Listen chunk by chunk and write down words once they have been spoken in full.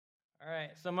All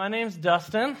right, so my name's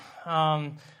Dustin.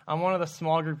 I'm one of the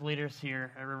small group leaders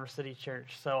here at River City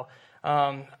Church. So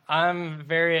I'm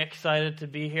very excited to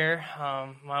be here.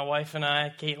 My wife and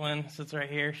I, Caitlin, sits right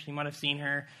here. You might have seen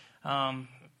her kind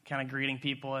of greeting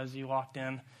people as you walked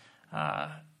in.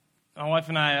 My wife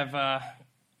and I have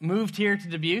moved here to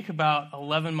Dubuque about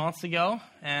 11 months ago,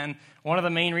 and one of the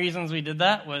main reasons we did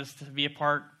that was to be a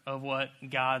part of what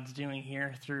God's doing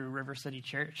here through River City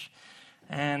Church.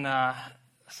 And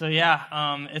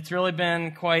it's really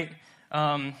been quite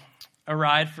a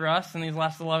ride for us in these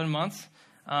last 11 months,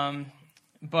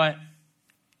 but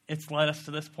it's led us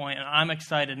to this point, and I'm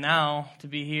excited now to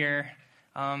be here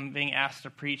being asked to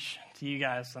preach to you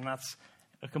guys, and that's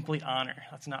a complete honor.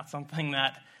 That's not something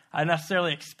that I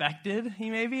necessarily expected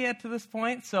maybe to this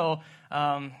point, so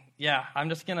I'm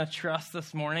just going to trust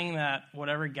this morning that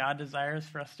whatever God desires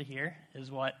for us to hear is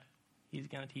what He's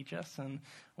going to teach us, and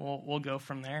we'll go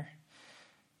from there.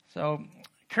 So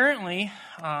currently,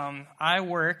 I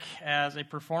work as a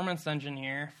performance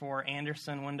engineer for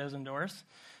Andersen Windows and Doors.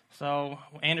 So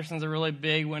Andersen's a really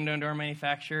big window and door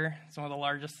manufacturer. It's one of the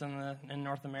largest in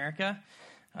North America.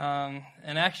 And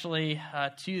actually,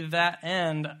 to that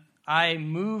end, I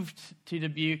moved to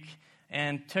Dubuque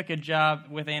and took a job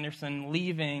with Andersen,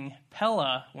 leaving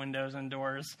Pella Windows and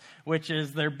Doors, which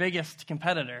is their biggest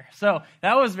competitor. So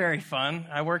that was very fun.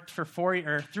 I worked for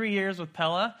 3 years with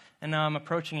Pella, and now I'm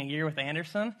approaching a year with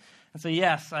Andersen. And so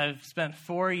yes, I've spent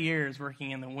 4 years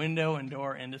working in the window and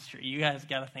door industry. You guys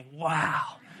got to think,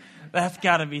 wow, that's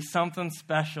got to be something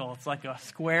special. It's like a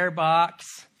square box.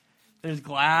 There's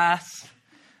glass.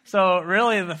 So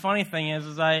really the funny thing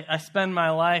is I spend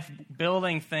my life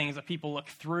building things that people look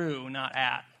through, not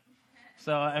at.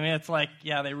 So, I mean, it's like,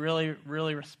 yeah, they really,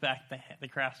 really respect the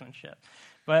craftsmanship.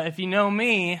 But if you know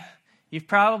me, you've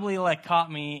probably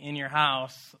caught me in your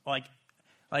house, like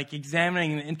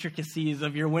examining the intricacies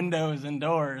of your windows and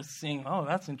doors, seeing, oh,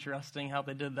 that's interesting how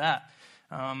they did that.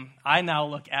 I now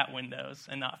look at windows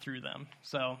and not through them.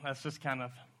 So that's just kind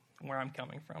of where I'm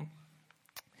coming from.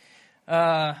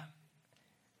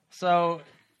 So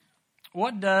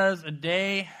what does a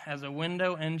day as a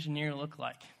window engineer look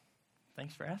like?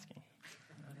 Thanks for asking.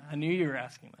 I knew you were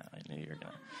asking that.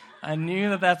 I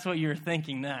knew that's what you were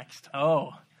thinking next.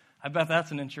 Oh, I bet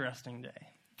that's an interesting day.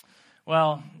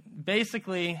 Well,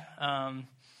 basically, I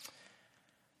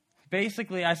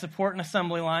support an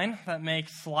assembly line that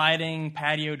makes sliding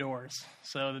patio doors.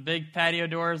 So the big patio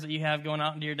doors that you have going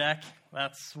out into your deck,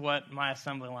 that's what my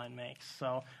assembly line makes.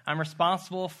 So I'm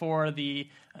responsible for the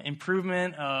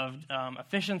improvement of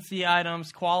efficiency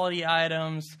items, quality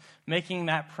items, making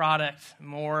that product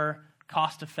more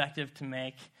cost-effective to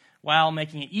make while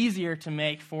making it easier to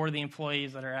make for the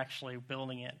employees that are actually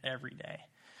building it every day.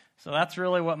 So that's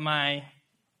really what my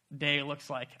day looks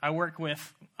like. I work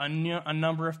with a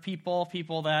number of people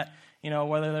that,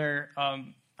 whether they're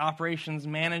operations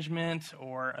management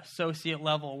or associate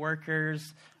level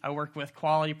workers. I work with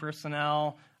quality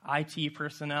personnel, IT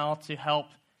personnel to help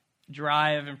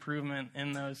drive improvement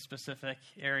in those specific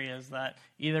areas that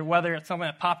whether it's something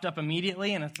that popped up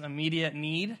immediately and it's an immediate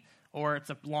need, or it's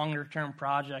a longer term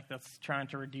project that's trying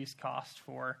to reduce cost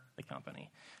for the company.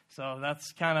 So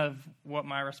that's kind of what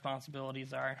my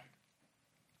responsibilities are.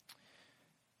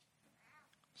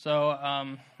 So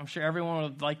I'm sure everyone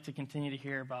would like to continue to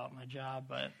hear about my job,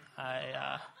 but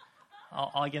I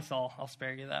guess I'll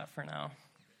spare you that for now.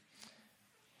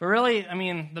 But really, I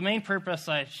mean, the main purpose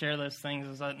I share those things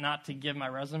is not to give my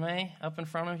resume up in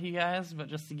front of you guys, but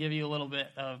just to give you a little bit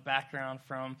of background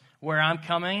from where I'm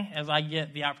coming as I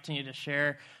get the opportunity to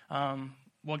share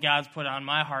what God's put on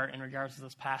my heart in regards to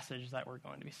this passage that we're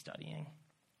going to be studying.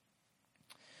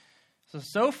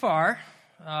 So far,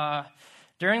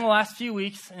 during the last few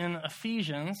weeks in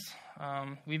Ephesians,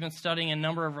 we've been studying a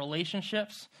number of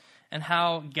relationships and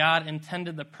how God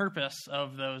intended the purpose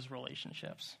of those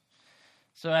relationships.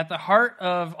 So at the heart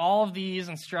of all of these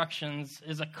instructions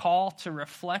is a call to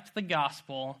reflect the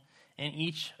gospel in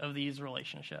each of these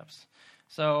relationships.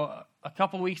 So a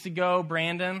couple weeks ago,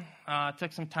 Brandon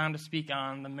took some time to speak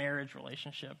on the marriage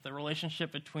relationship, the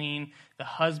relationship between the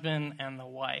husband and the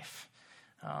wife.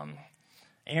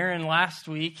 Aaron last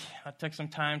week took some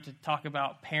time to talk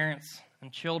about parents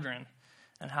and children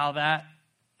and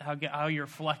how you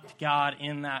reflect God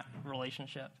in that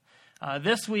relationship.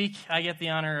 This week, I get the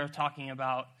honor of talking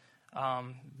about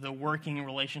the working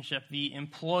relationship, the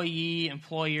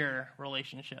employee-employer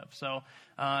relationship. So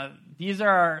these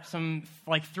are some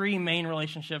three main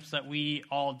relationships that we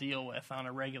all deal with on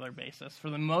a regular basis.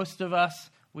 For the most of us,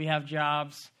 we have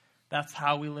jobs. That's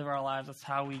how we live our lives. That's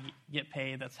how we get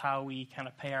paid. That's how we kind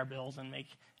of pay our bills and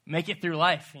make it through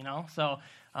life, So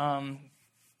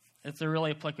it's a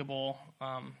really applicable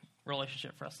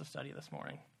relationship for us to study this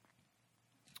morning.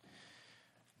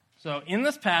 So in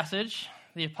this passage,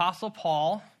 the Apostle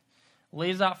Paul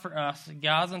lays out for us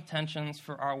God's intentions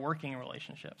for our working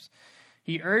relationships.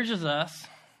 He urges us,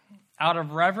 out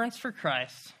of reverence for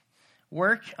Christ,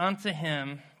 work unto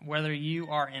him whether you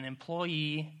are an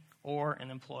employee or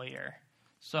an employer.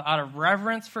 So out of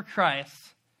reverence for Christ,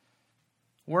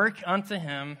 work unto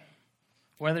him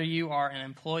whether you are an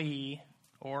employee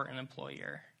or an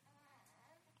employer.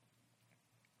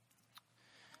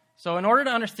 So in order to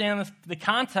understand the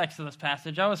context of this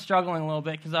passage, I was struggling a little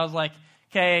bit because I was like,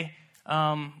 okay,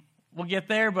 we'll get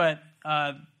there, but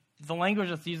the language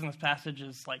that's used in this passage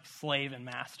is like slave and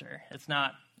master. It's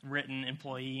not written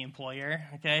employee, employer,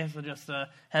 okay? So just a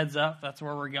heads up, that's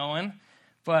where we're going.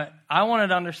 But I wanted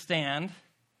to understand,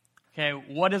 okay,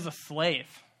 what is a slave?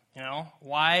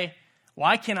 Why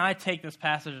can I take this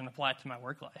passage and apply it to my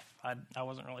work life? I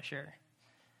wasn't really sure.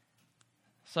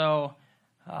 So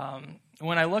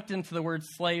when I looked into the word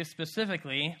slave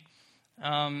specifically,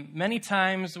 many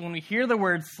times when we hear the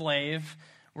word slave,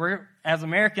 as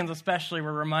Americans especially,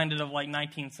 we're reminded of like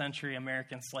 19th century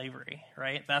American slavery,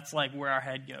 right? That's like where our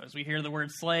head goes. We hear the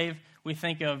word slave, we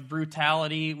think of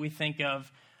brutality, we think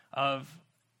of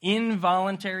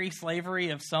involuntary slavery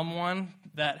of someone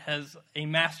that a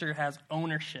master has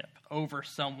ownership over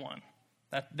someone,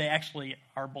 that they actually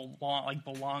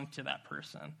belong to that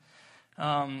person.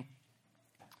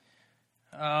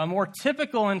 A more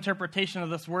typical interpretation of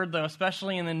this word, though,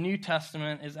 especially in the New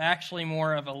Testament, is actually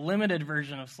more of a limited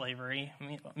version of slavery,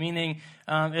 meaning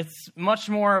it's much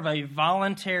more of a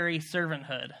voluntary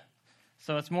servanthood.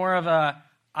 So it's more of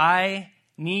I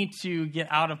need to get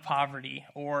out of poverty,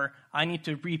 or I need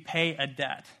to repay a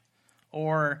debt,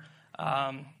 or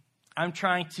I'm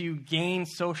trying to gain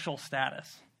social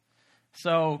status.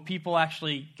 So people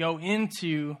actually go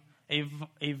into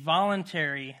a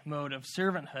voluntary mode of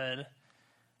servanthood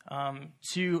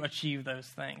to achieve those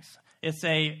things. It's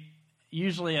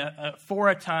usually for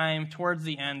a time towards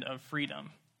the end of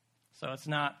freedom. So it's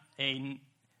not an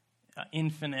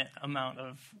infinite amount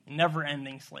of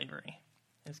never-ending slavery.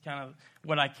 It's kind of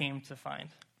what I came to find.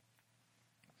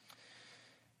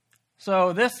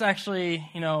 So this actually,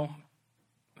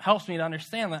 helps me to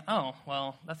understand that,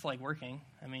 that's like working.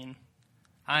 I mean,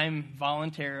 I'm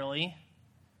voluntarily,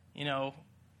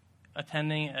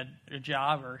 attending a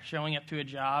job or showing up to a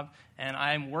job, and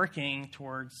I'm working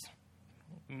towards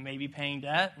maybe paying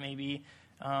debt, maybe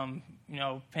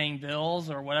paying bills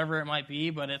or whatever it might be,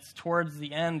 but it's towards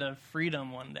the end of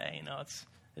freedom one day.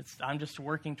 I'm just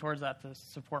working towards that to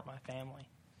support my family.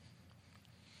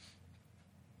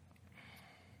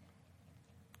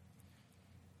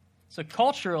 So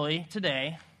culturally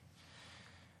today,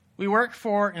 we work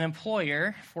for an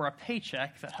employer for a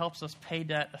paycheck that helps us pay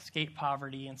debt, escape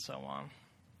poverty, and so on.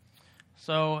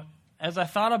 So as I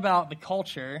thought about the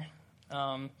culture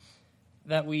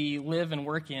that we live and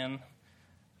work in,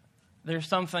 there's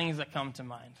some things that come to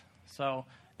mind. So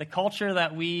the culture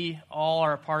that we all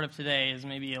are a part of today is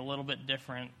maybe a little bit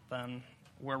different than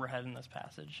where we're headed in this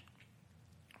passage.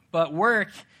 But work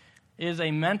is a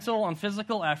mental and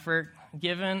physical effort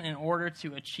given in order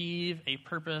to achieve a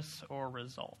purpose or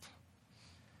result.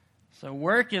 So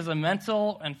work is a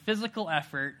mental and physical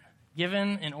effort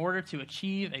given in order to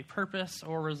achieve a purpose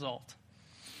or result.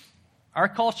 Our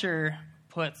culture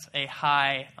puts a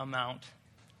high amount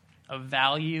of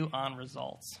value on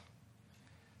results.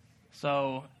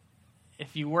 So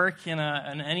if you work in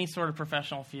any sort of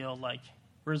professional field, like,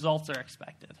 results are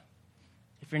expected.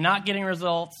 If you're not getting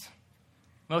results,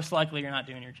 most likely you're not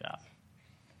doing your job.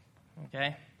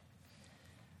 Okay?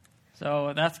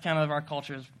 So that's kind of our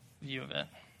culture's view of it.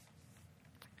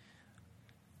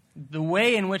 The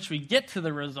way in which we get to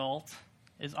the result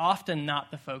is often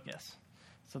not the focus.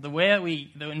 So the way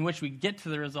in which we get to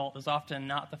the result is often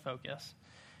not the focus.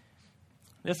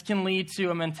 This can lead to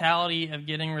a mentality of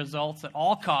getting results at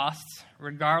all costs,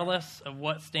 regardless of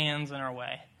what stands in our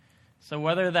way. So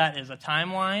whether that is a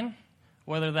timeline,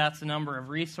 whether that's the number of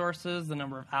resources, the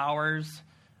number of hours,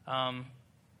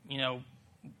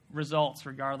 results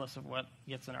regardless of what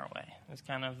gets in our way. It's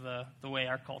kind of the way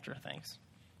our culture thinks.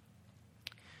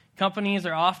 Companies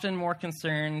are often more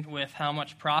concerned with how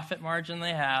much profit margin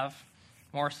they have,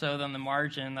 more so than the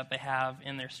margin that they have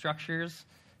in their structures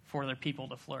for their people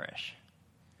to flourish.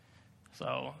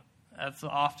 So that's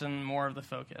often more of the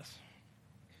focus.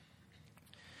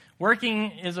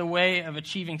 Working is a way of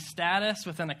achieving status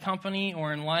within a company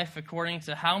or in life according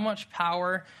to how much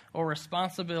power or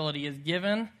responsibility is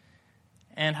given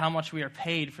and how much we are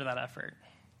paid for that effort.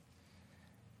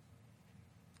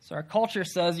 So our culture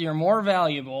says you're more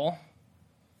valuable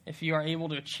if you are able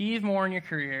to achieve more in your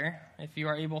career, if you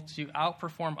are able to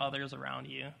outperform others around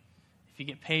you, if you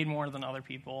get paid more than other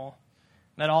people.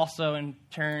 That also in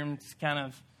turn kind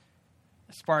of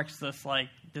sparks this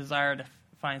desire to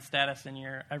find status in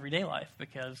your everyday life,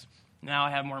 because now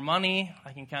I have more money,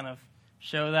 I can kind of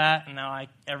show that, and now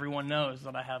everyone knows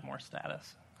that I have more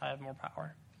status, I have more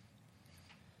power.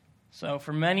 So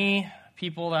for many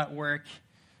people that work,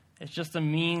 it's just a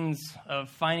means of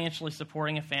financially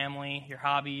supporting a family, your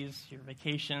hobbies, your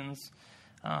vacations.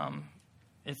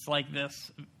 It's like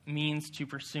this means to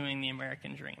pursuing the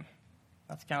American dream.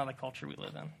 That's kind of the culture we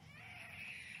live in.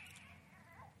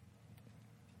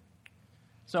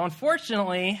 So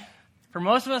unfortunately, for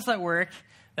most of us at work,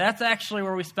 that's actually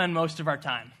where we spend most of our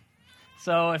time.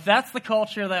 So if that's the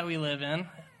culture that we live in,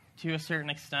 to a certain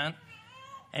extent,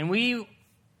 and we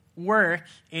work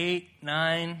 8,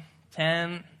 9,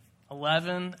 10,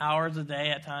 11 hours a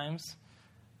day at times,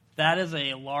 that is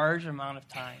a large amount of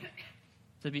time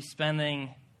to be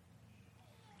spending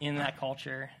in that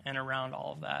culture and around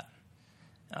all of that.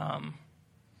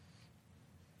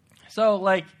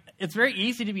 It's very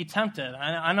easy to be tempted.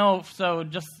 I know,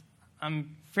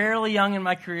 I'm fairly young in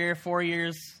my career, 4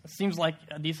 years. It seems like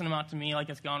a decent amount to me, like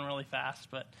it's gone really fast,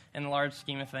 but in the large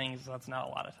scheme of things, that's not a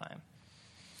lot of time.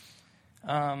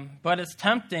 But it's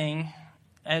tempting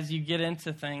as you get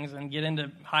into things and get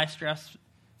into high-stress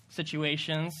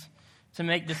situations to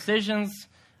make decisions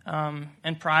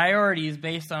and priorities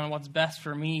based on what's best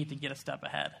for me to get a step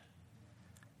ahead.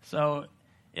 So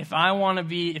if I want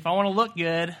to look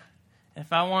good,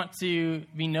 if I want to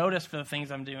be noticed for the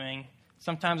things I'm doing,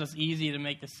 sometimes it's easy to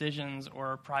make decisions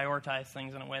or prioritize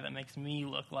things in a way that makes me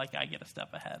look like I get a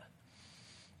step ahead.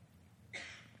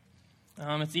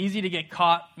 It's easy to get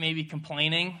caught maybe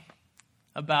complaining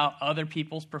about other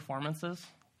people's performances.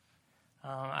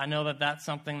 I know that that's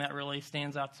something that really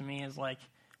stands out to me, is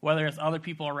whether it's other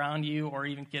people around you or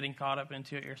even getting caught up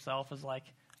into it yourself, is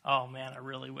oh man, I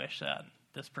really wish that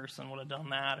this person would have done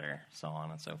that, or so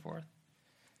on and so forth.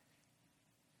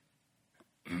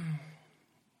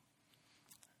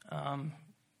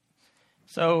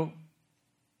 So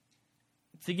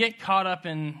to get caught up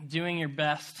in doing your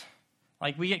best,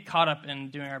 we get caught up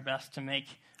in doing our best to make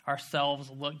ourselves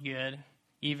look good,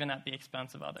 even at the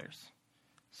expense of others.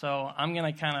 So I'm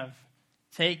going to kind of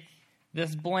take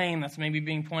this blame that's maybe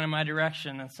being pointed in my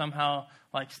direction and somehow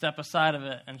step aside of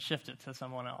it and shift it to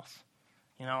someone else.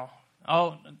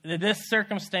 This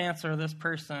circumstance or this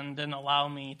person didn't allow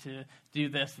me to do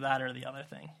this, that, or the other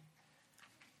thing.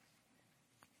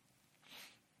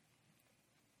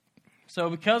 So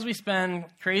because we spend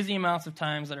crazy amounts of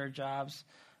times at our jobs,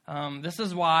 this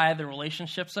is why the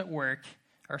relationships at work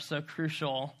are so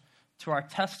crucial to our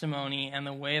testimony and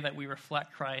the way that we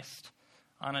reflect Christ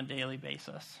on a daily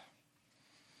basis.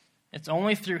 It's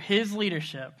only through his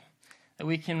leadership that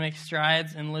we can make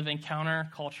strides in living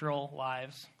counter-cultural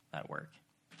lives at work.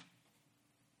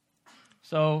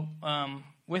 So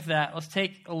with that, let's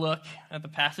take a look at the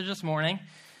passage this morning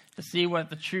to see what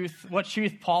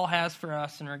truth Paul has for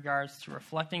us in regards to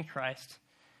reflecting Christ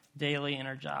daily in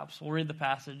our jobs. We'll read the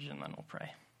passage and then we'll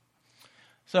pray.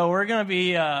 So we're going to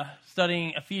be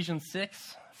studying Ephesians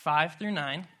 6, 5 through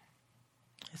 9.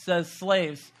 It says,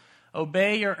 "Slaves,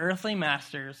 obey your earthly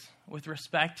masters with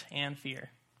respect and fear,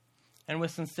 and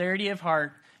with sincerity of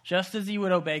heart, just as you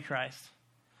would obey Christ.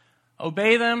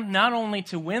 Obey them not only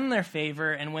to win their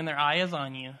favor and when their eye is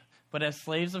on you, but as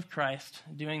slaves of Christ,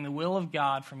 doing the will of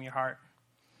God from your heart.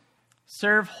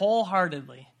 Serve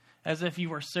wholeheartedly, as if you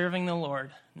were serving the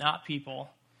Lord, not people,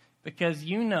 because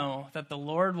you know that the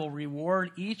Lord will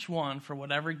reward each one for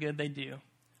whatever good they do,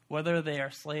 whether they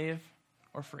are slave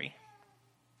or free.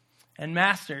 And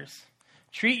masters,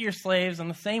 treat your slaves in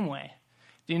the same way.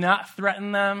 Do not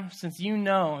threaten them, since you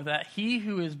know that he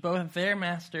who is both their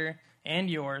master and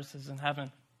yours is in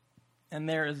heaven, and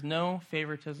there is no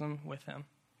favoritism with him."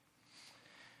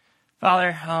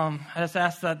 Father, I just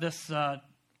ask that this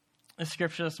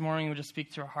scripture this morning would just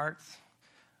speak to our hearts.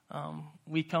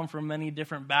 We come from many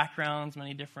different backgrounds,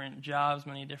 many different jobs,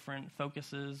 many different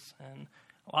focuses, and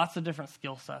lots of different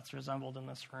skill sets resembled in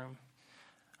this room.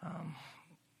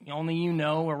 Only you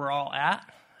know where we're all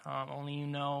at. Only you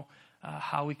know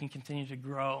how we can continue to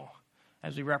grow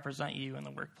as we represent you in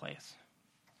the workplace.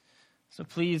 So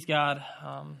please, God,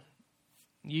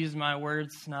 use my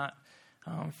words not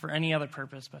for any other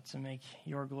purpose but to make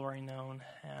your glory known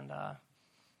and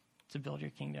to build your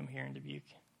kingdom here in Dubuque.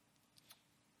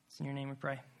 It's in your name we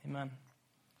pray. Amen.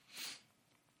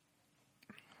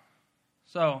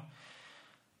 So,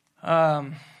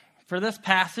 for this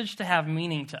passage to have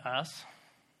meaning to us,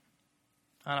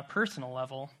 on a personal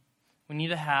level, we need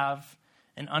to have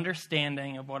an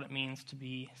understanding of what it means to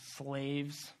be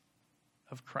slaves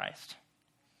of Christ.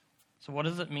 So what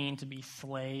does it mean to be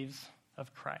slaves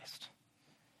of Christ?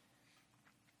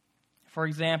 For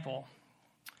example,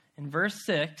 in verse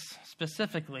 6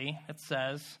 specifically, it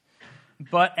says,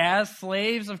 "But as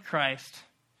slaves of Christ,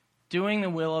 doing the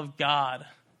will of God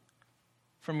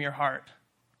from your heart."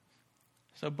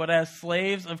 So, but as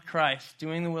slaves of Christ,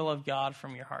 doing the will of God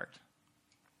from your heart.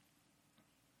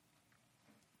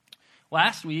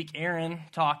 Last week, Aaron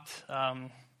talked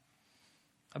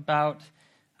about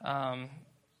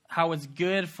how it's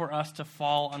good for us to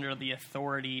fall under the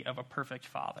authority of a perfect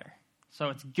Father. So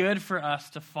it's good for us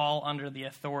to fall under the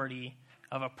authority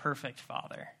of a perfect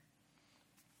Father.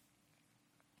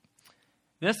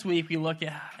 This week, we look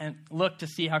to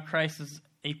see how Christ is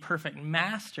a perfect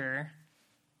master.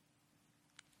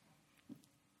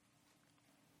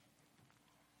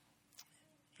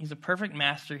 He's a perfect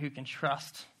master who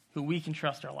we can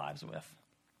trust our lives with.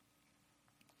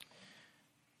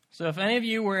 So if any of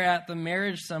you were at the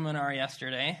marriage seminar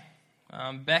yesterday,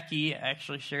 Becky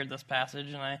actually shared this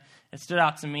passage, and it stood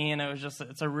out to me, and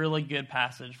it's a really good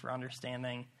passage for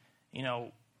understanding,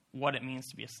 what it means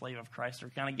to be a slave of Christ, or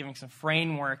kind of giving some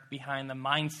framework behind the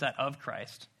mindset of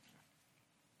Christ.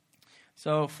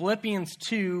 So Philippians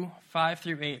 2,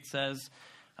 5-8 says,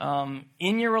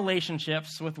 "In your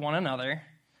relationships with one another,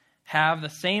 have the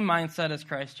same mindset as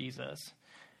Christ Jesus,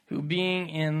 who being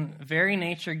in very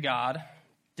nature God,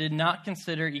 did not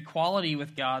consider equality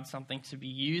with God something to be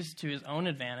used to his own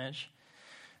advantage.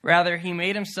 Rather, he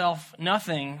made himself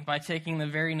nothing by taking the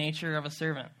very nature of a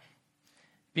servant,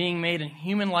 being made in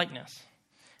human likeness,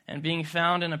 and being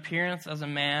found in appearance as a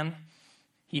man,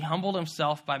 he humbled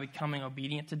himself by becoming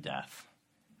obedient to death,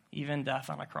 even death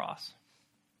on a cross."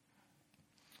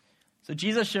 So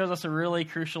Jesus shows us a really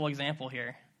crucial example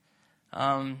here.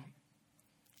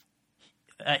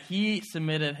 That he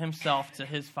submitted himself to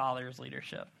his Father's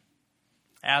leadership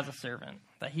as a servant.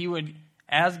 That he would,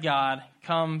 as God,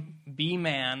 come be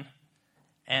man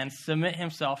and submit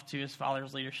himself to his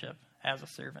Father's leadership as a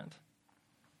servant.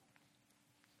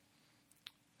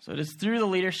 So it is through the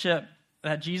leadership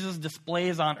that Jesus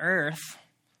displays on earth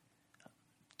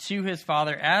to his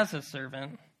Father as his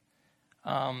servant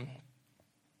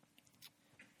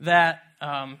that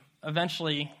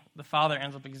eventually the Father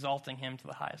ends up exalting him to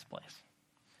the highest place.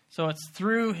 So it's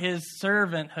through his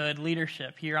servanthood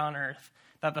leadership here on earth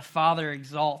that the Father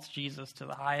exalts Jesus to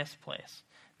the highest place,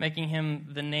 making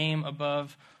him the name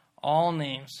above all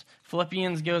names.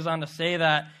 Philippians goes on to say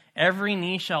that every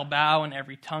knee shall bow and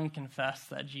every tongue confess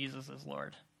that Jesus is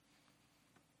Lord.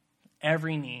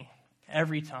 Every knee,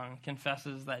 every tongue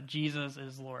confesses that Jesus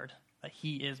is Lord, that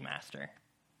he is master.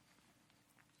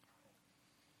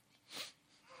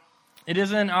 It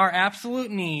is in our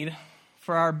absolute need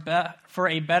for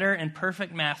a better and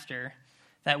perfect master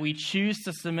that we choose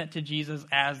to submit to Jesus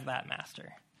as that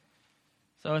master.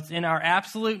 So it's in our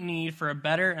absolute need for a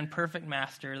better and perfect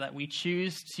master that we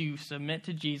choose to submit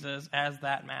to Jesus as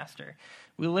that master.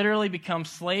 We literally become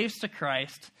slaves to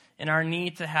Christ in our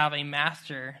need to have a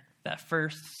master that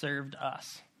first served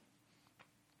us.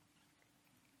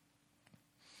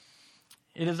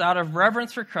 It is out of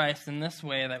reverence for Christ in this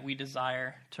way that we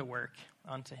desire to work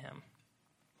unto him.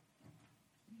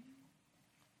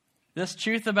 This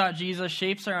truth about Jesus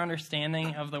shapes our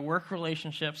understanding of the work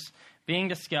relationships being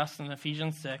discussed in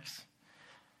Ephesians 6.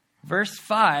 Verse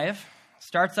 5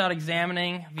 starts out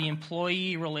examining the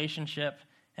employee relationship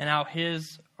and how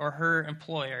his or her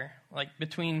employer, like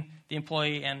between the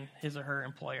employee and his or her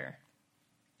employer.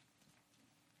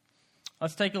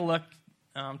 Let's take a look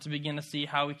to begin to see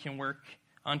how we can work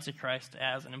unto Christ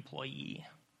as an employee.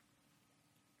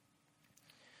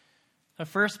 So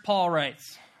first, Paul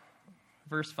writes,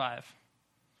 verse 5,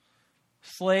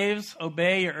 "Slaves,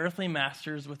 obey your earthly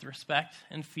masters with respect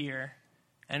and fear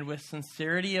and with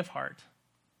sincerity of heart."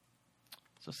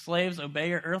 So slaves, obey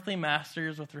your earthly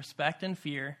masters with respect and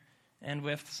fear and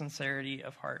with sincerity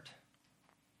of heart.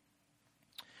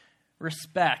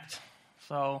 Respect.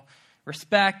 So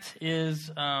respect is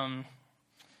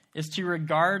to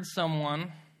regard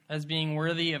someone as being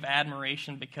worthy of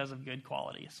admiration because of good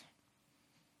qualities.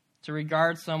 To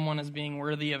regard someone as being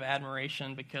worthy of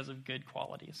admiration because of good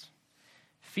qualities.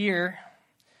 Fear,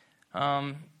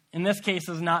 in this case,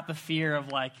 is not the fear of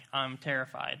like, I'm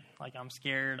terrified, like I'm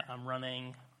scared, I'm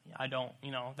running,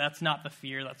 that's not the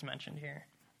fear that's mentioned here.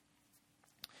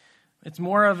 It's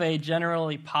more of a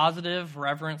generally positive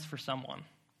reverence for someone.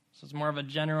 So it's more of a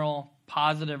general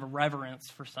positive reverence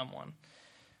for someone.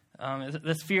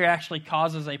 This fear actually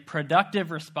causes a productive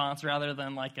response rather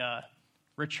than like a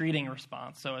retreating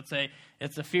response. So it's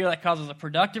a fear that causes a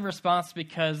productive response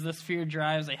because this fear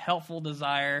drives a helpful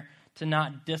desire to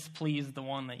not displease the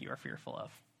one that you are fearful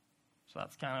of. So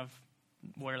that's kind of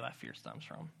where that fear stems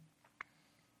from.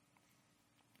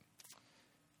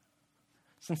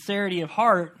 Sincerity of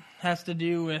heart has to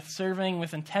do with serving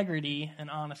with integrity and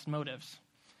honest motives.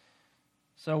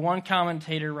 So one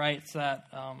commentator writes that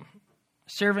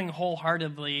serving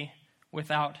wholeheartedly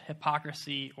without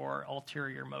hypocrisy or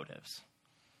ulterior motives.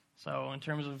 So in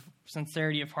terms of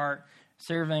sincerity of heart,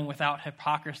 serving without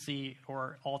hypocrisy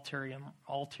or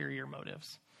ulterior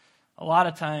motives. A lot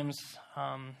of times,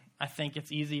 I think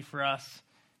it's easy for us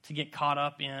to get caught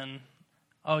up in,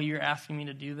 oh, you're asking me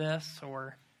to do this,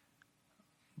 or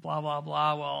blah, blah,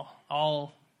 blah. Well,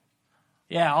 I'll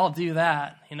do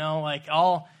that.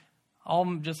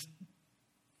 I'll just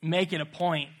make it a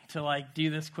point to do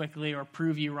this quickly or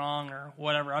prove you wrong or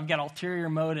whatever. I've got ulterior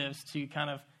motives to kind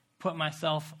of put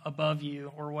myself above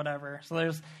you or whatever.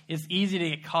 So it's easy to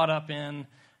get caught up in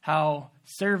how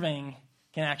serving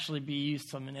can actually be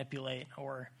used to manipulate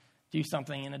or do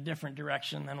something in a different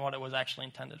direction than what it was actually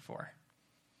intended for.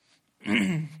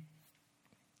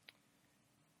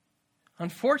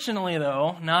 Unfortunately,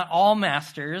 though, not all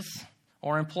masters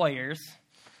or employers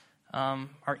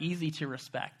are easy to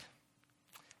respect.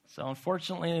 So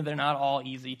unfortunately, they're not all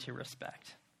easy to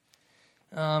respect.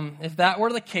 If that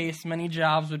were the case, many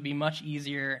jobs would be much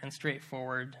easier and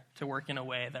straightforward to work in a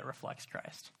way that reflects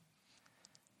Christ.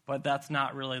 But that's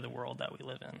not really the world that we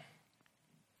live in.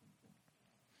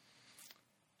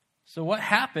 So what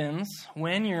happens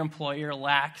when your employer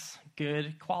lacks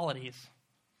good qualities?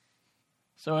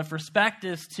 So if respect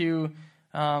is to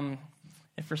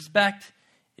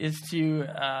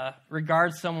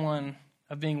regard someone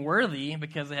of being worthy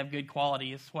because they have good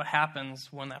qualities, what happens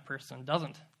when that person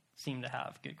doesn't seem to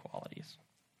have good qualities?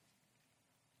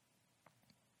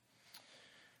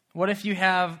 What if you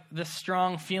have this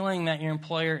strong feeling that your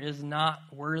employer is not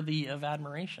worthy of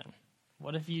admiration?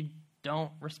 What if you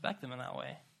don't respect them in that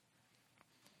way?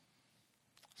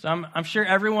 So I'm sure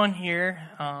everyone here,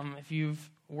 if you've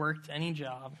worked any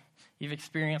job, you've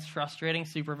experienced frustrating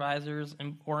supervisors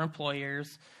or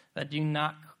employers that do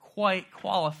not quite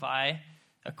qualify,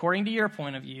 according to your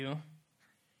point of view,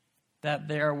 that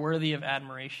they are worthy of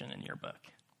admiration in your book.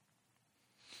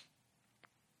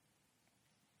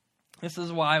 This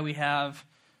is why we have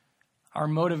our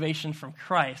motivation from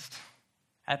Christ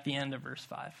at the end of verse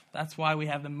 5. That's why we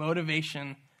have the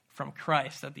motivation from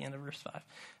Christ at the end of verse 5.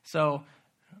 So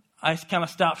I kind of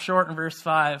stop short in verse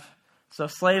 5. So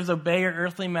slaves, obey your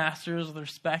earthly masters with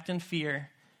respect and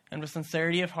fear and with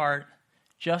sincerity of heart,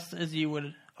 just as you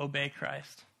would obey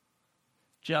Christ.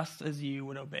 Just as you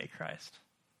would obey Christ.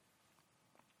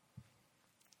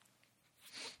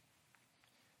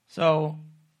 So,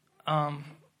 I'm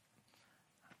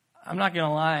not going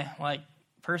to lie,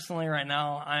 personally right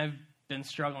now, I've been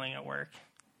struggling at work.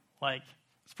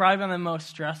 It's probably been the most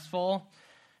stressful,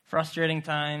 frustrating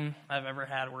time I've ever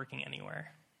had working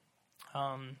anywhere.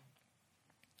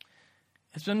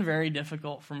 It's been very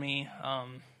difficult for me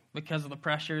because of the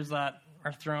pressures that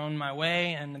are thrown my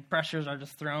way, and the pressures are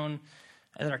just thrown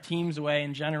at our team's way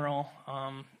in general,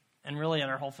 and really at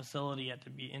our whole facility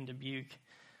in Dubuque.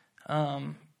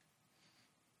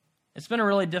 It's been a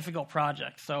really difficult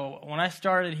project. So when I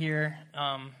started here,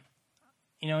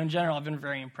 in general, I've been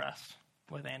very impressed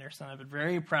with Anderson. I've been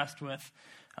very impressed with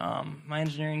my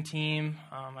engineering team,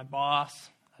 my boss.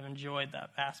 I've enjoyed that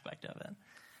aspect of it.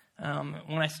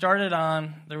 When I started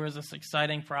on, there was this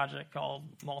exciting project called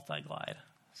MultiGlide.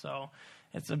 So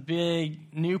it's a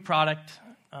big new product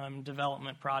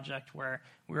development project where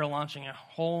we were launching a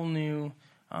whole new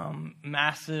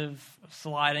massive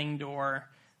sliding door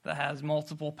that has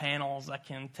multiple panels that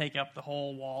can take up the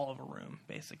whole wall of a room,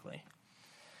 basically.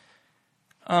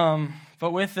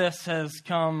 But with this has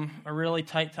come a really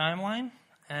tight timeline,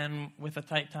 and with the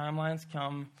tight timelines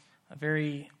come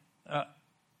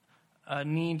a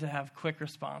need to have quick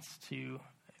response to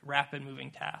rapid moving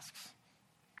tasks.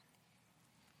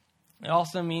 It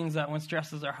also means that when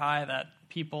stresses are high, that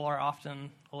people are often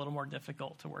a little more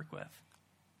difficult to work with.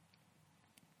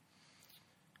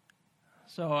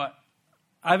 So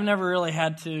I've never really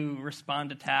had to respond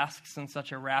to tasks in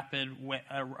such a rapid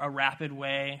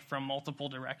way from multiple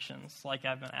directions like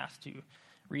I've been asked to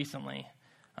recently.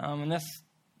 And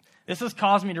this has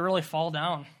caused me to really fall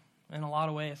down in a lot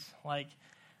of ways.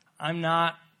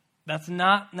 That's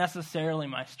not necessarily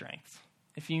my strength.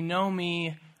 If you know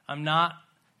me, I'm not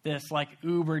this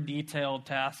uber detailed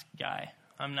task guy.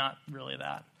 I'm not really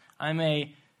that. I'm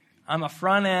a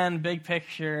front end, big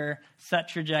picture, set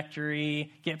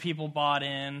trajectory, get people bought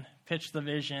in, pitch the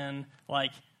vision,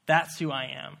 like that's who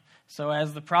I am. So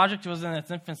as the project was in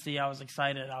its infancy, I was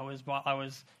excited. I was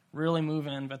really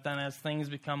moving, but then as things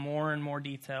become more and more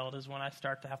detailed is when I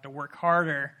start to have to work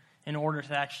harder in order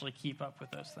to actually keep up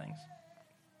with those things.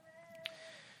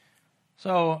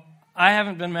 So I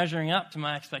haven't been measuring up to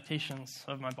my expectations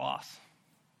of my boss.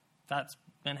 That's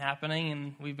been happening,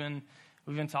 and we've been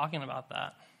talking about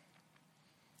that.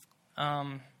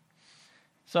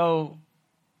 So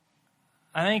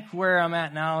I think where I'm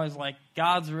at now is like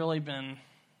God's really been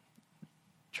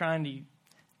trying to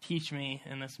teach me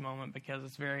in this moment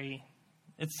because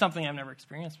it's something I've never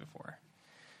experienced before.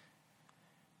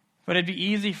 But it'd be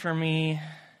easy for me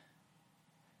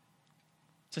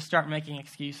to start making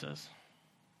excuses.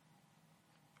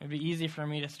 It'd be easy for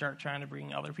me to start trying to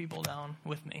bring other people down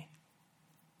with me.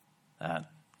 That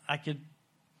I could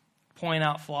point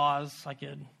out flaws. I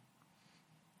could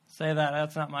say that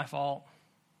that's not my fault.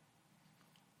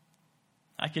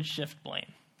 I could shift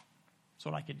blame. That's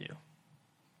what I could do.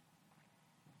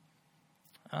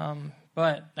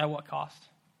 But at what cost?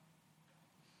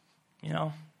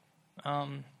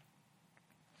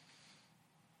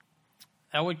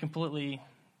 That would completely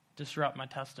disrupt my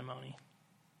testimony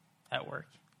at work.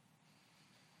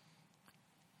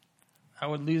 I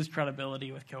would lose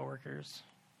credibility with coworkers.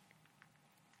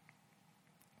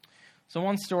 So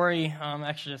one story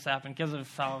actually just happened because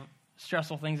of how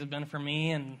stressful things have been for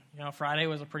me, and Friday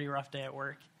was a pretty rough day at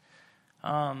work.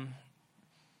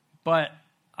 But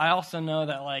I also know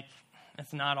that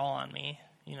it's not all on me,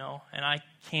 and I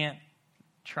can't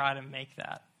try to make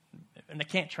that, and I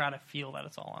can't try to feel that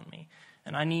it's all on me,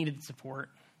 and I needed support.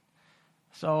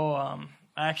 So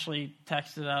I actually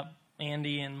texted up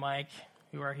Andy and Mike,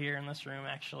 who are here in this room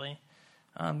actually,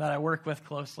 that I work with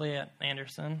closely at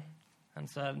Anderson, and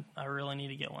said, I really need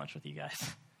to get lunch with you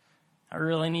guys. I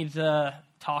really need to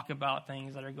talk about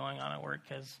things that are going on at work,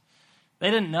 because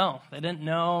they didn't know. They didn't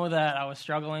know that I was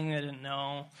struggling. They didn't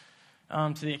know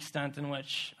to the extent in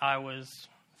which I was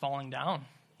falling down,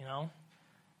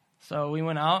 So we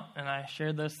went out, and I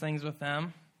shared those things with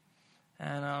them,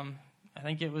 and I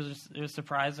think it was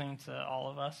surprising to all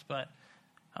of us, but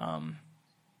I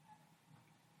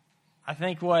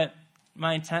think what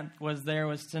my intent was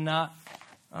to not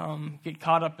get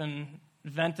caught up in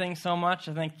venting so much.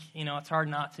 I think, it's hard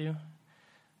not to.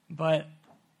 But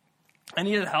I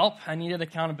needed help. I needed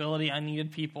accountability. I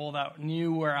needed people that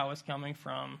knew where I was coming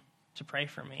from to pray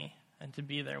for me and to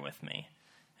be there with me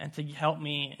and to help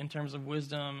me in terms of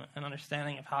wisdom and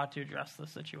understanding of how to address the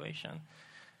situation.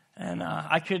 And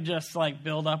I could just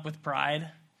build up with pride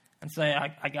and say,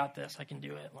 I got this, I can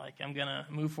do it. I'm going to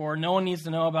move forward. No one needs to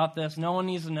know about this. No one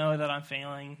needs to know that I'm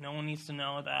failing. No one needs to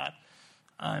know that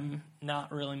I'm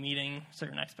not really meeting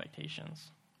certain expectations.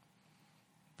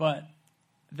 But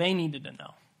they needed to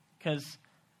know, because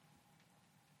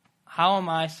how am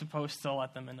I supposed to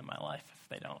let them into my life if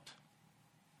they don't?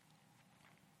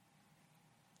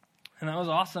 And that was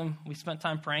awesome. We spent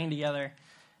time praying together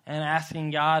and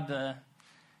asking God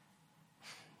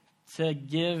to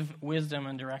give wisdom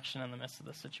and direction in the midst of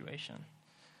the situation.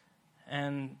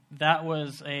 And that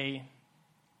was a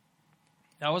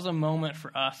moment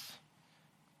for us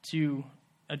to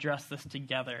address this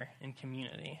together in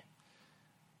community.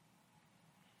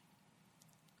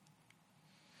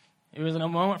 It was a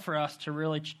moment for us to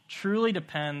really truly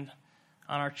depend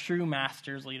on our true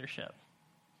master's leadership.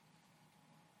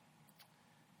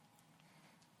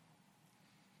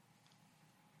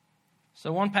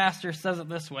 So one pastor says it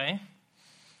this way: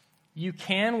 you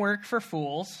can work for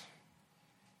fools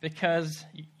because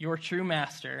your true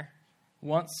master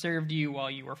once served you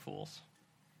while you were fools.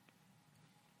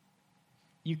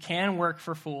 You can work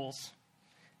for fools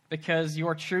because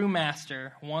your true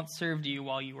master once served you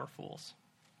while you were fools.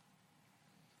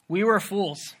 We were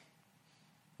fools.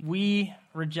 We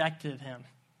rejected him.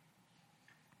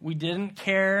 We didn't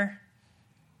care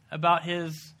about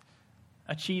his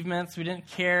achievements. We didn't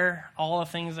care all the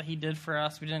things that he did for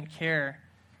us. We didn't care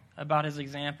about his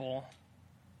example.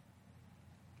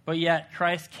 But yet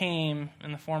Christ came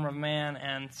in the form of man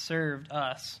and served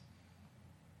us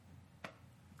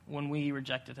when we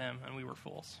rejected him and we were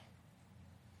fools.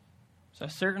 So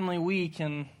certainly we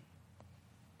can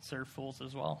serve fools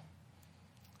as well.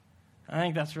 I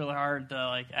think that's really hard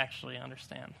to actually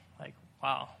understand.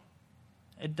 Wow.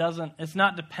 It's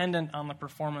not dependent on the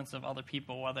performance of other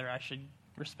people whether I should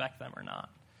respect them or not.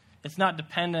 It's not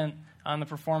dependent on the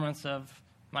performance of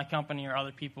my company or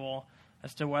other people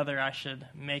as to whether I should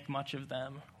make much of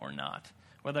them or not,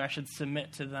 whether I should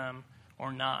submit to them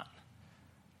or not,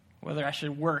 whether I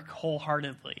should work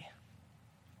wholeheartedly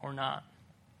or not.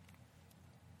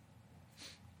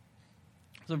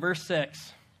 So verse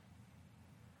 6.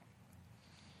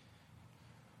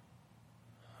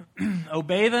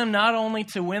 Obey them not only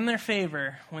to win their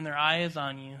favor when their eye is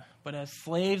on you, but as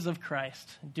slaves of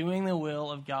Christ, doing the will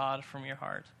of God from your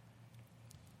heart.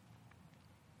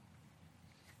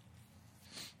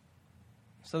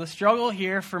 So the struggle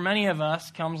here for many of us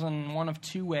comes in one of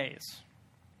two ways.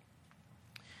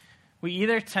 We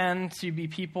either tend to be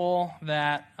people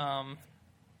that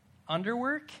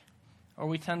underwork, or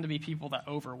we tend to be people that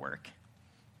overwork.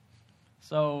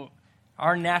 So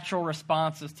our natural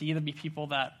response is to either be people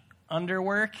that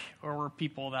underwork or we're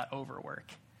people that overwork.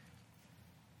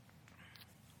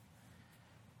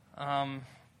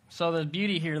 So the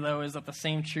beauty here, though, is that the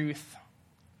same truth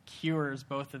cures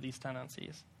both of these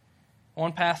tendencies.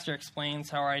 One pastor explains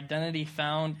how our identity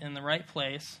found in the right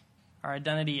place, our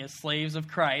identity as slaves of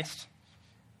Christ,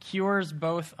 cures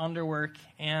both underwork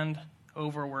and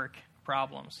overwork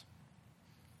problems.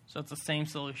 So it's the same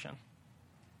solution.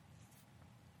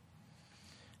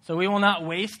 So we will not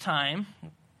waste time.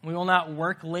 We will not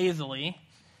work lazily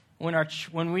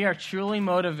when we are truly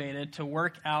motivated to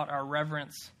work out our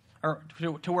reverence, or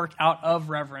to work out of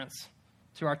reverence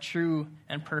to our true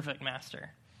and perfect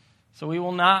master. So we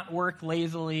will not work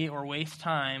lazily or waste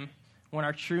time when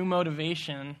our true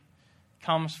motivation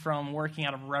comes from working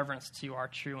out of reverence to our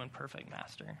true and perfect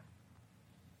master.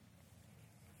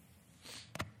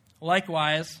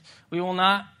 Likewise, we will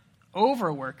not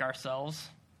overwork ourselves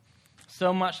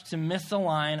so much to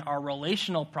misalign our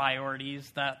relational priorities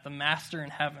that the master in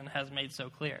heaven has made so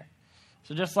clear.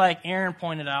 So just like Aaron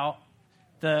pointed out,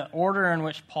 the order in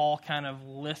which Paul kind of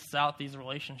lists out these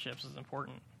relationships is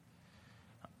important.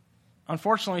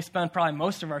 Unfortunately, we spend probably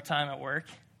most of our time at work,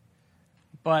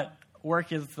 but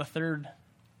work is the third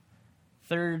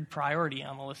priority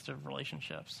on the list of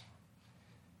relationships.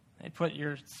 They put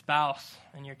your spouse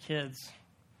and your kids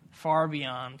far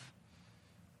beyond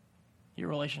your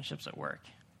relationships at work.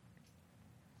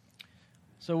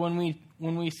 So when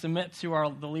we submit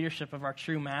to the leadership of our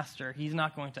true master, he's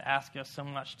not going to ask us so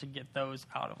much to get those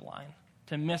out of line,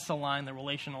 to misalign the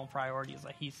relational priorities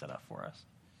that he set up for us.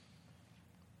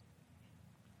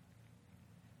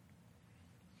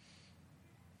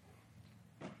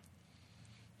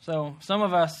 So some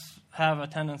of us have a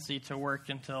tendency to work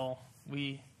until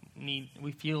we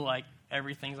feel like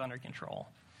everything's under control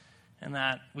and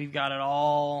that we've got it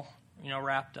all,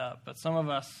 wrapped up. But some of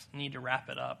us need to wrap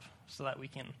it up so that we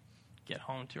can get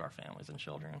home to our families and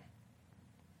children.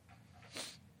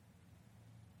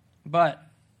 But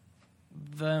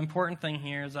the important thing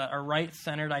here is that a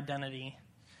right-centered identity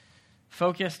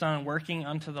focused on working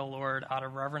unto the Lord out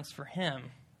of reverence for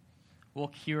him will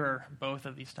cure both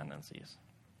of these tendencies.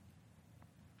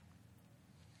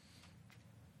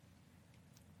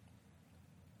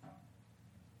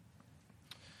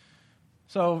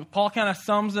 So Paul kind of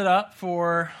sums it up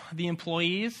for the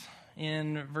employees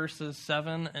in verses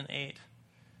 7 and 8.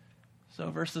 So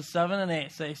verses 7 and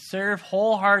 8 say, "Serve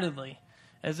wholeheartedly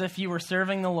as if you were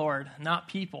serving the Lord, not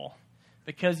people,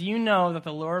 because you know that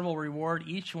the Lord will reward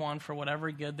each one for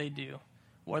whatever good they do,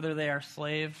 whether they are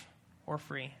slave or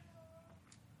free."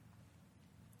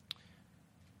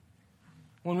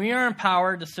 When we are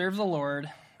empowered to serve the Lord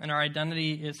and our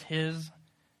identity is his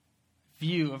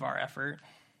view of our effort,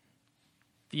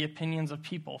 the opinions of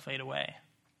people fade away.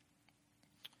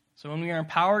 So when we are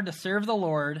empowered to serve the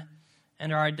Lord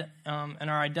and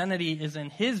our identity is in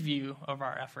his view of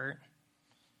our effort,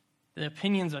 the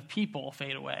opinions of people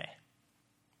fade away.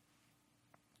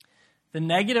 The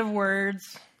negative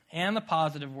words and the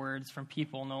positive words from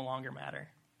people no longer matter.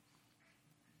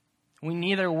 We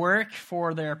neither work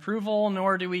for their approval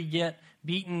nor do we get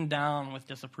beaten down with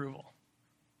disapproval.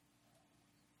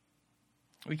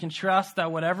 We can trust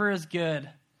that whatever is good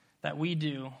that we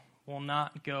do will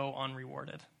not go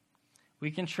unrewarded.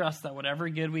 We can trust that whatever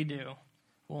good we do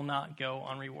will not go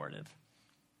unrewarded.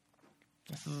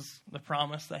 This is the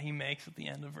promise that he makes at the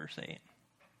end of verse 8.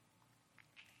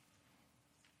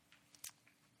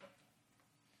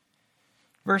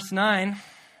 Verse 9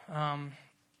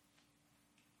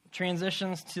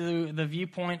 transitions to the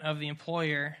viewpoint of the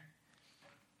employer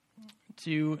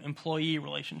to employee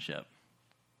relationship.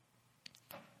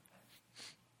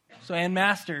 So, and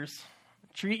masters,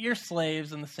 treat your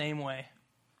slaves in the same way.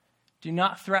 Do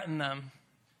not threaten them,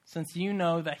 since you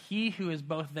know that he who is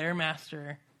both their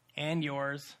master and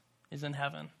yours is in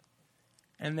heaven,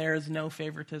 and there is no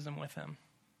favoritism with him.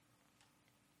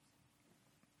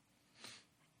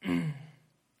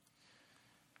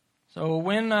 So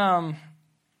when,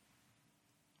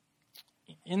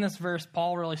 in this verse,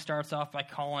 Paul really starts off by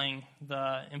calling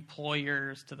the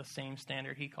employers to the same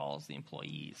standard he calls the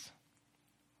employees.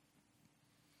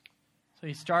 So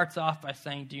he starts off by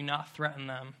saying, do not threaten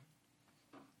them.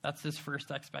 That's his first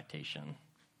expectation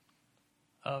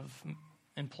of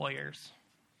employers.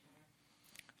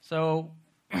 So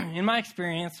in my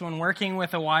experience, when working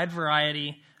with a wide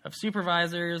variety of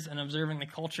supervisors and observing the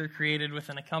culture created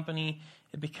within a company,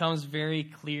 it becomes very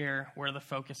clear where the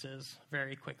focus is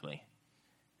very quickly.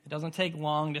 It doesn't take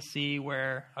long to see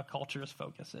where a culture's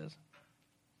focus is.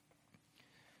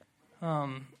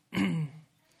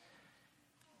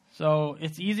 So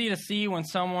it's easy to see when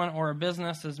someone or a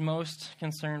business is most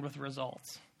concerned with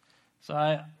results.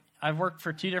 So I've worked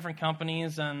for 2 different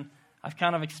companies, and I've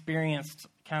kind of experienced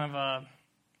kind of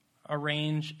a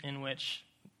range in which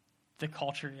the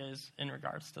culture is in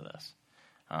regards to this.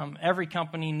 Every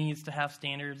company needs to have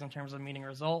standards in terms of meeting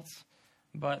results,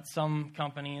 but some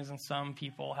companies and some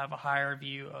people have a higher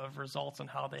view of results and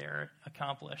how they are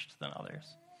accomplished than others.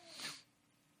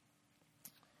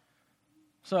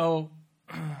 So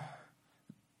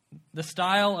the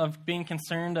style of being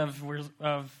concerned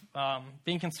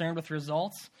being concerned with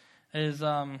results is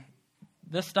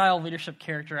this style of leadership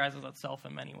characterizes itself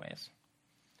in many ways.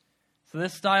 So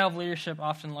this style of leadership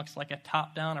often looks like a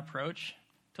top-down approach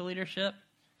to leadership.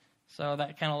 So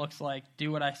that kind of looks like,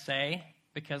 do what I say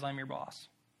because I'm your boss.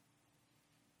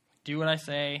 Do what I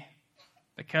say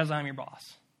because I'm your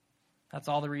boss. That's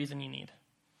all the reason you need.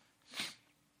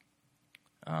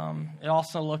 It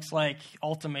also looks like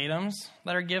ultimatums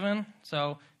that are given.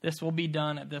 So this will be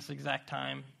done at this exact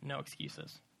time, no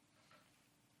excuses.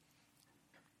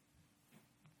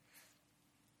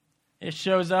 It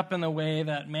shows up in the way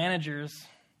that managers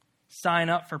sign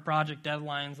up for project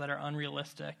deadlines that are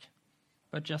unrealistic,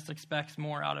 but just expects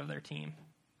more out of their team.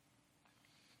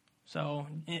 So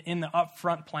in the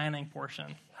upfront planning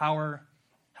portion,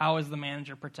 how is the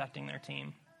manager protecting their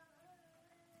team?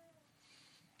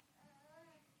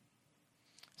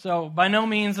 So by no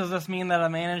means does this mean that a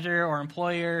manager or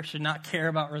employer should not care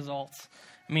about results.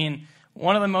 I mean,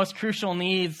 one of the most crucial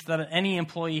needs that any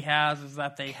employee has is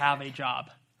that they have a job,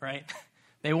 right?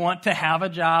 They want to have a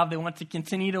job. They want to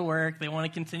continue to work. They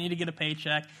want to continue to get a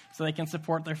paycheck so they can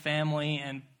support their family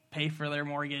and pay for their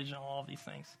mortgage and all of these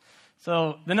things.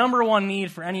 So the number one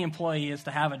need for any employee is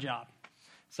to have a job.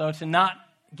 So to not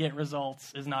get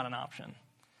results is not an option.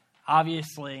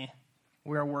 Obviously,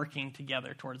 we're working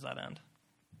together towards that end.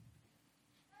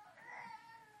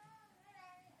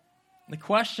 The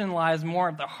question lies more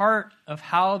at the heart of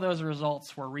how those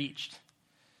results were reached.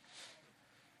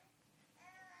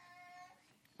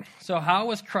 So how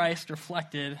was Christ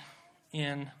reflected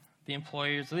in the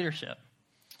employer's leadership?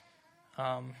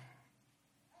 So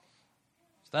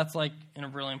that's like a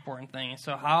really important thing.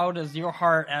 So how does your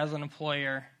heart as an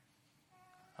employer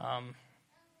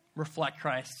reflect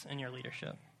Christ in your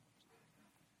leadership?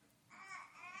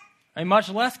 A much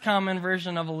less common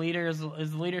version of a leader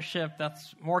is leadership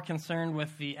that's more concerned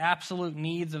with the absolute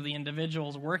needs of the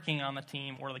individuals working on the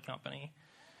team or the company.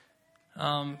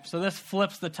 So this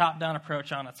flips the top-down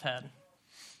approach on its head.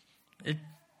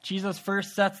 Jesus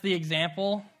first sets the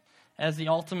example as the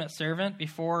ultimate servant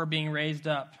before being raised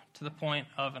up to the point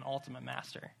of an ultimate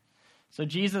master. So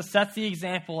Jesus sets the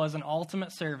example as an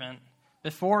ultimate servant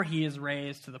before he is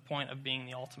raised to the point of being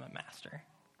the ultimate master.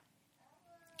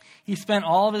 He spent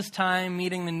all of his time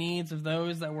meeting the needs of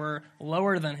those that were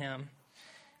lower than him.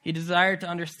 He desired to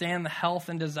understand the health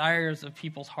and desires of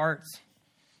people's hearts.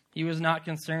 He was not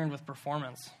concerned with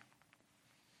performance.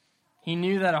 He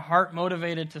knew that a heart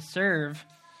motivated to serve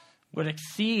would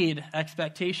exceed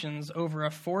expectations over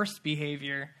a forced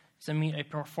behavior to meet a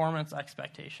performance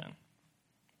expectation.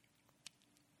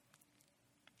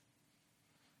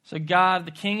 So God,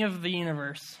 the King of the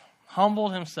universe,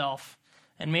 humbled himself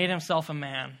and made himself a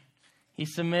man. He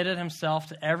submitted himself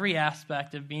to every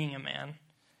aspect of being a man,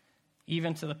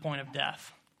 even to the point of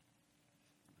death.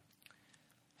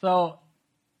 So,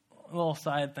 a little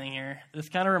side thing here. This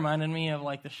kind of reminded me of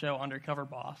like the show Undercover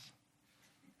Boss.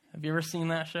 Have you ever seen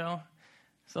that show?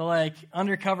 So like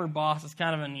Undercover Boss is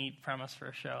kind of a neat premise for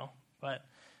a show, but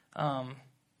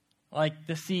like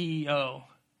the CEO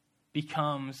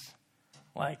becomes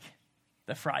like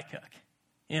the fry cook.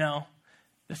 You know,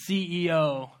 the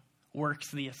CEO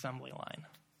works the assembly line.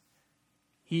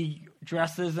 He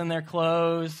dresses in their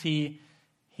clothes. He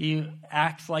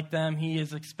acts like them. He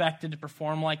is expected to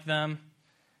perform like them.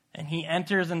 And he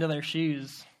enters into their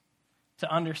shoes to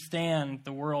understand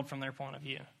the world from their point of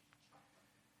view.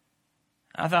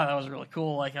 I thought that was really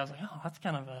cool. Like, I was like, oh, that's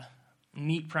kind of a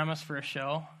neat premise for a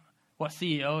show. What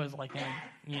CEO is like,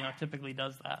 typically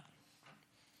does that.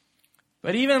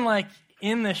 But even like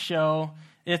in this show,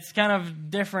 it's kind of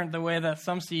different the way that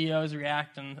some CEOs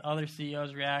react and other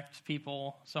CEOs react to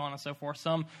people, so on and so forth.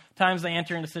 Sometimes they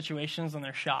enter into situations and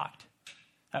they're shocked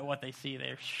at what they see.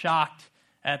 They're shocked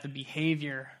at the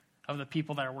behavior of the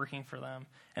people that are working for them.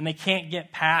 And they can't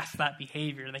get past that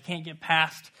behavior. They can't get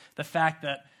past the fact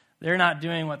that they're not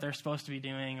doing what they're supposed to be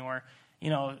doing, or,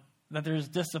 that there's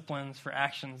disciplines for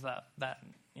actions that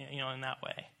in that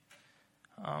way.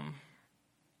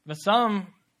 But some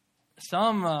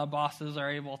bosses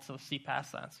are able to see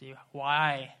past that and see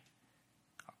why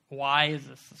is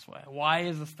this way? Why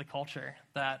is this the culture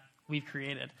that we've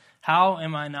created? How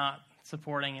am I not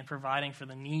supporting and providing for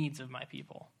the needs of my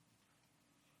people?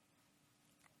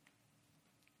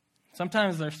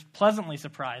 Sometimes they're pleasantly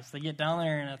surprised. They get down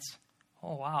there and it's,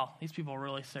 oh wow, these people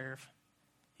really serve.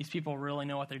 These people really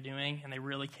know what they're doing and they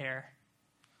really care.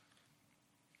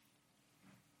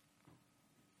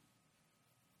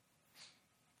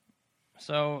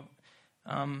 So,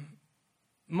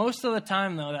 most of the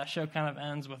time, though, that show kind of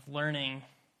ends with learning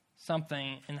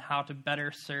something in how to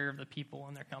better serve the people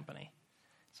in their company.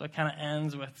 So it kind of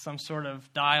ends with some sort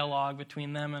of dialogue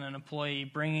between them and an employee,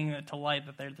 bringing it to light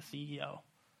that they're the CEO.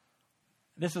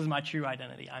 This is my true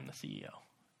identity. I'm the CEO.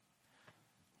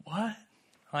 What?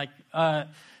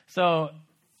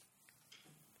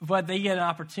 But they get an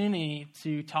opportunity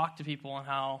to talk to people on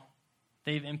how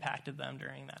they've impacted them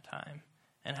during that time,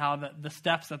 and how the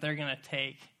steps that they're going to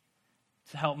take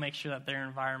to help make sure that their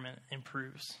environment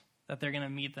improves, that they're going to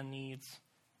meet the needs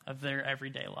of their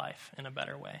everyday life in a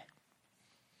better way.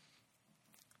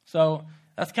 So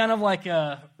that's kind of like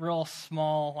a real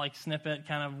small snippet,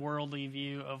 kind of worldly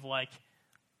view of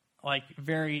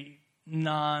very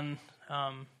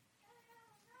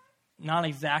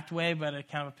non-exact way, but a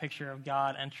kind of a picture of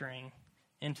God entering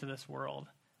into this world,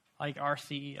 like our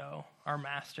CEO, our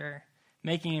master,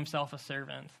 making himself a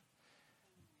servant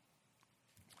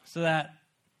so that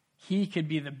he could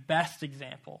be the best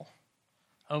example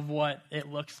of what it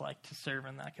looks like to serve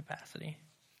in that capacity.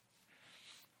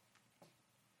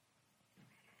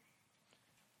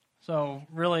 So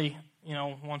really,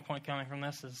 one point coming from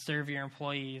this is serve your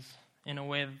employees in a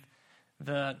way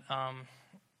that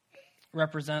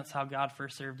represents how God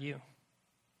first served you.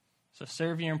 So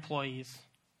serve your employees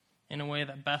in a way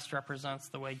that best represents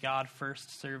the way God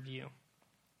first served you.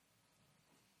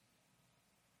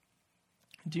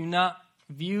 Do not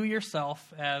view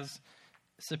yourself as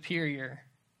superior,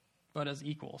 but as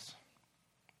equals.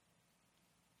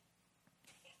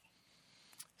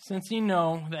 Since you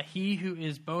know that he who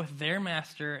is both their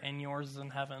master and yours is in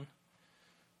heaven.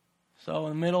 So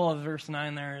in the middle of verse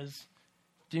 9 there is,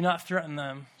 do not threaten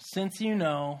them, since you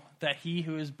know that he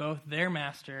who is both their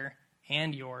master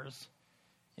and yours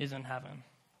is in heaven.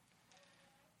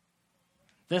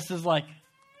 This is like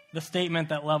the statement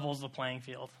that levels the playing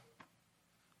field.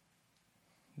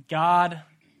 God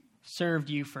served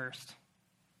you first.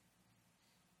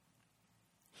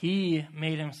 He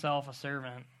made himself a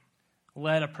servant,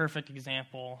 led a perfect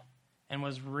example, and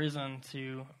was risen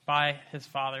by his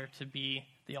Father to be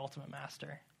the ultimate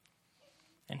master.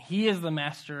 And he is the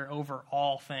master over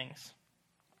all things,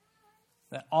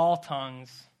 that all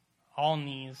tongues, all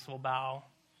knees will bow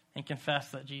and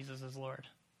confess that Jesus is Lord.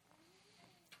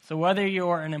 So whether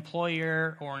you're an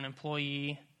employer or an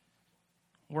employee,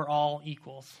 we're all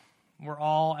equals. We're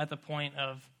all at the point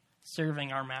of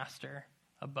serving our master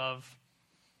above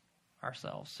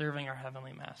ourselves, serving our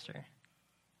heavenly master.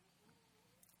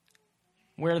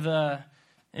 Where the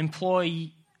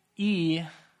employee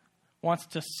wants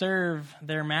to serve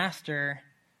their master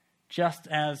just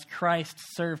as Christ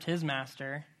served his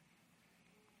master,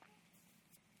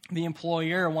 the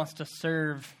employer wants to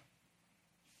serve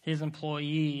his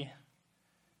employee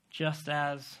just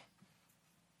as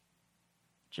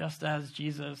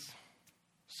Jesus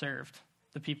served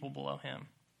the people below him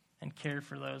and cared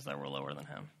for those that were lower than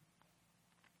him.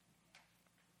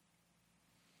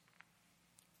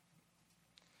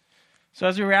 So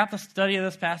as we wrap the study of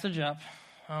this passage up,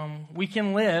 we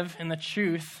can live in the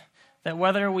truth that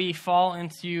whether we fall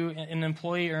into an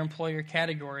employee or employer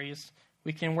categories,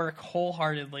 we can work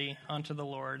wholeheartedly unto the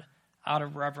Lord out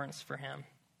of reverence for him.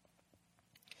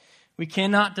 We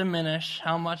cannot diminish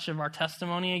how much of our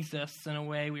testimony exists in a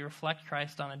way we reflect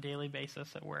Christ on a daily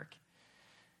basis at work.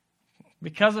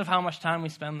 Because of how much time we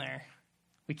spend there,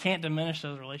 we can't diminish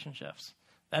those relationships.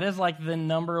 That is like the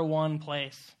number one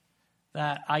place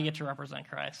that I get to represent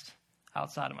Christ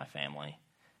outside of my family.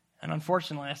 And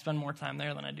unfortunately, I spend more time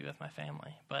there than I do with my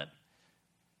family. But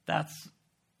that's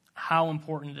how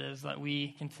important it is that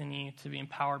we continue to be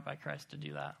empowered by Christ to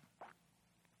do that.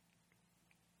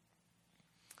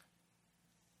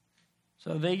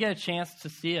 So they get a chance to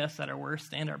see us at our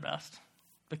worst and our best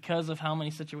because of how many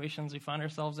situations we find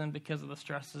ourselves in, because of the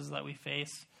stresses that we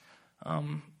face.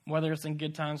 Whether it's in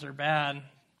good times or bad,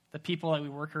 the people that we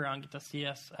work around get to see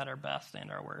us at our best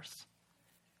and our worst.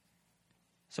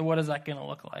 So what is that going to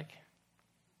look like?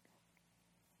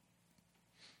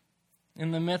 In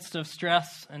the midst of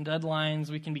stress and deadlines,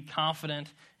 we can be confident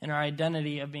in our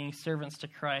identity of being servants to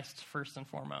Christ first and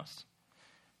foremost.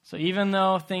 So even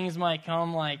though things might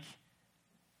come like,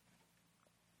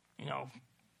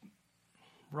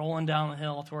 rolling down the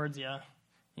hill towards you,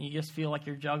 and you just feel like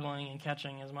you're juggling and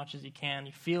catching as much as you can,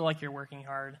 you feel like you're working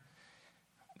hard,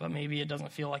 but maybe it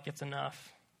doesn't feel like it's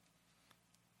enough.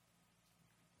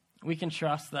 We can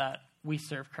trust that we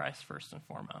serve Christ first and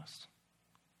foremost,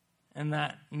 and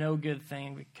that no good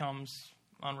thing becomes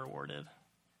unrewarded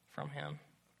from him.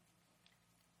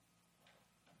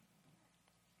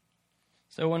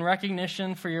 So when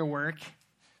recognition for your work,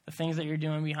 the things that you're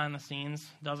doing behind the scenes,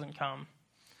 doesn't come,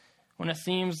 when it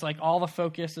seems like all the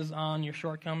focus is on your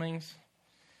shortcomings,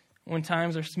 when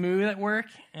times are smooth at work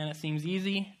and it seems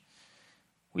easy,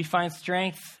 we find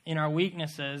strength in our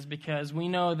weaknesses because we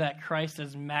know that Christ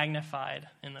is magnified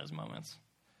in those moments.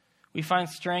 We find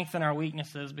strength in our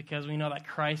weaknesses because we know that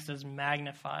Christ is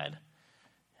magnified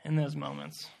in those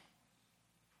moments.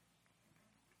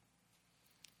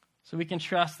 So we can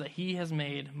trust that he is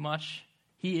made much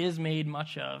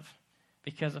of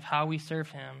because of how we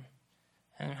serve him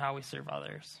and how we serve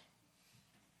others.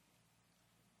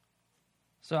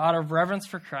 So out of reverence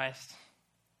for Christ,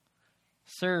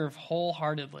 serve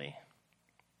wholeheartedly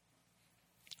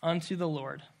unto the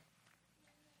Lord,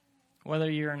 whether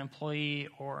you're an employee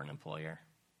or an employer.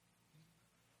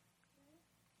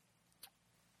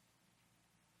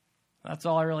 That's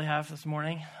all I really have this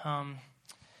morning.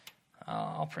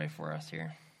 I'll pray for us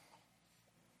here.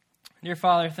 Dear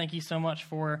Father, thank you so much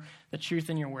for the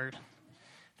truth in your word,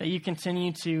 that you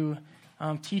continue to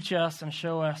teach us and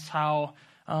show us how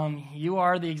you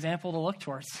are the example to look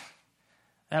towards,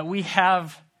 that we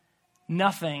have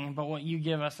nothing but what you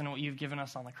give us and what you've given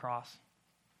us on the cross.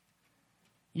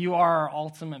 You are our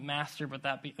ultimate master, but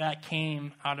that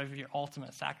came out of your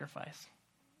ultimate sacrifice.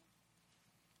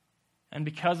 And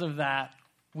because of that,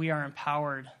 we are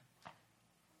empowered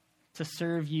to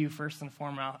serve you first and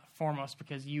foremost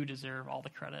because you deserve all the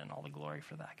credit and all the glory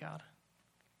for that, God.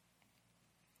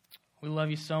 We love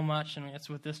you so much, and it's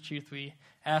with this truth we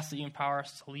ask that you empower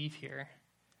us to leave here,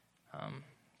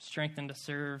 strengthened to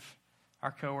serve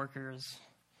our coworkers,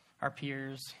 our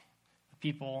peers, the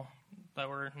people that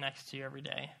we're next to every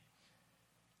day,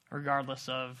 regardless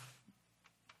of,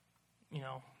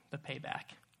 the payback,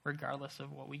 regardless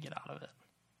of what we get out of it.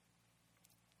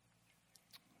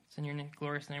 It's in your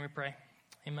glorious name we pray.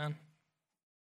 Amen.